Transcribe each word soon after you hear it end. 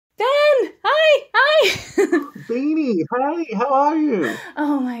Beanie, hey, how are you?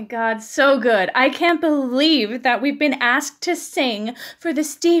 Oh my God, so good. I can't believe that we've been asked to sing for the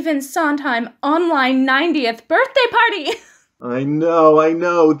Stephen Sondheim online 90th birthday party. I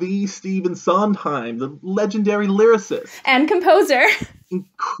know, the Stephen Sondheim, the legendary lyricist, And composer.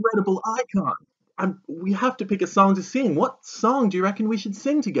 incredible icon. We have to pick a song to sing. What song do you reckon we should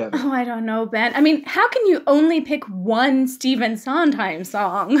sing together? Oh, I don't know, Ben. I mean, how can you only pick one Stephen Sondheim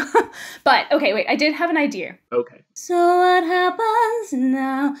song? But, okay, wait, I did have an idea. Okay. So what happens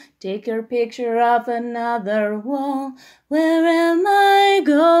now? Take your picture off another wall. Where am I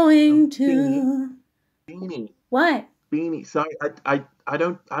going to? Beanie, What? Beanie. Sorry, I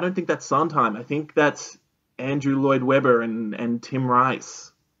don't think that's Sondheim. I think that's Andrew Lloyd Webber and Tim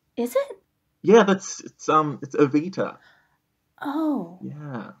Rice. Is it? Yeah, it's Evita. Oh.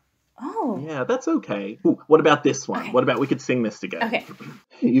 Yeah. Oh. Yeah, that's okay. Ooh, what about this one? Okay. What about we could sing this together? Okay.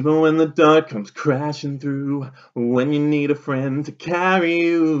 Even when the dark comes crashing through, when you need a friend to carry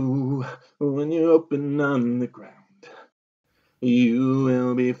you, when you're open on the ground, you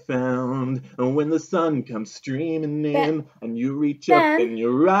will be found. And when the sun comes streaming in, and you reach up Ben. and you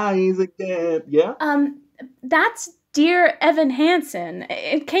rise again. Yeah? That's Dear Evan Hansen.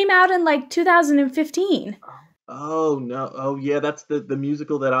 It came out in like 2015. Oh no. Oh yeah, that's the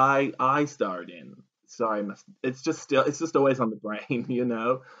musical that I starred in. Sorry, it's just always on the brain, you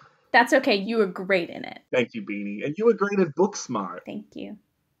know. That's okay. You were great in it. Thank you, Beanie. And you were great at Booksmart. Thank you.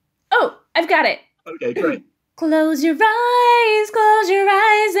 Oh, I've got it. Okay, great. Close your eyes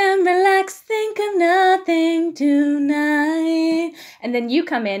and relax. Think of nothing tonight. And then you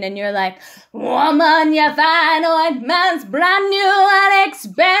come in and you're like, woman, your fine ointment's brand new and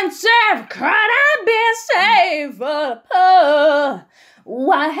expensive. Could I be saved for the poor?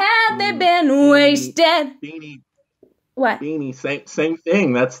 Why have they been wasted? Beanie. What? Beanie, same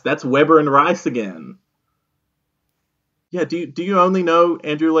thing. That's Weber and Rice again. Yeah, do you only know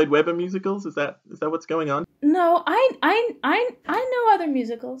Andrew Lloyd Webber musicals? Is that what's going on? No, I know other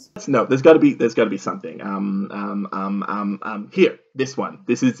musicals. No, there's got to be something. Here, this one.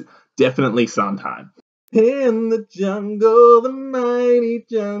 This is definitely Sondheim. In the jungle, the mighty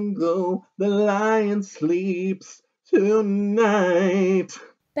jungle, the lion sleeps tonight.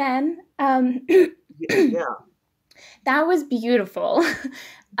 Ben, Yeah. that was beautiful.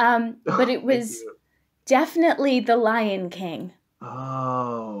 But it was definitely The Lion King.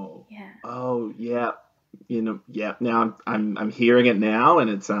 Oh. Yeah. Oh, yeah. You know, yeah. Now I'm hearing it now, and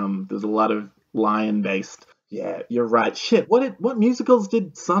it's there's a lot of lion based. Yeah, you're right. Shit. What musicals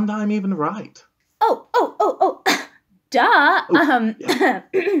did Sondheim even write? Oh. Duh. Yeah.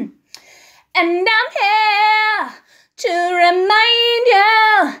 And I'm here to remind you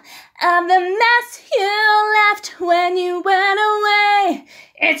of the mess you left when you went away.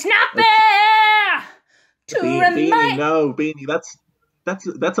 It's not fair to remind. Beanie, that's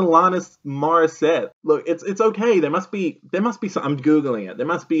Alanis Morissette. Look, it's okay. There must be some. I'm googling it. There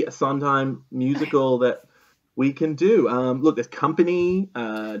must be a Sondheim musical that we can do. Look, there's Company,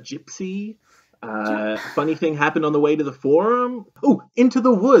 Gypsy. Funny thing happened on the way to the forum. Oh, Into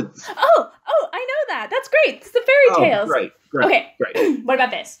the Woods. Oh, I know that. That's great. It's the fairy tales. Great. Okay, great. What about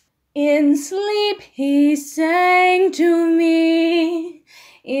this? In sleep he sang to me,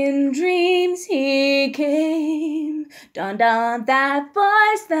 in dreams he came, dun dun, that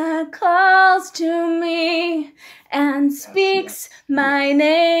voice that calls to me and speaks my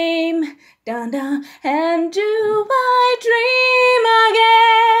name, dun dun, and do I dream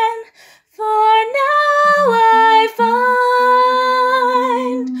again? For now I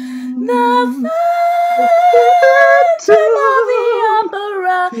find the phantom of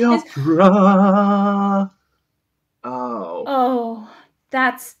the opera. Oh,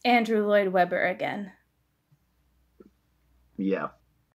 that's Andrew Lloyd Webber again. Yeah.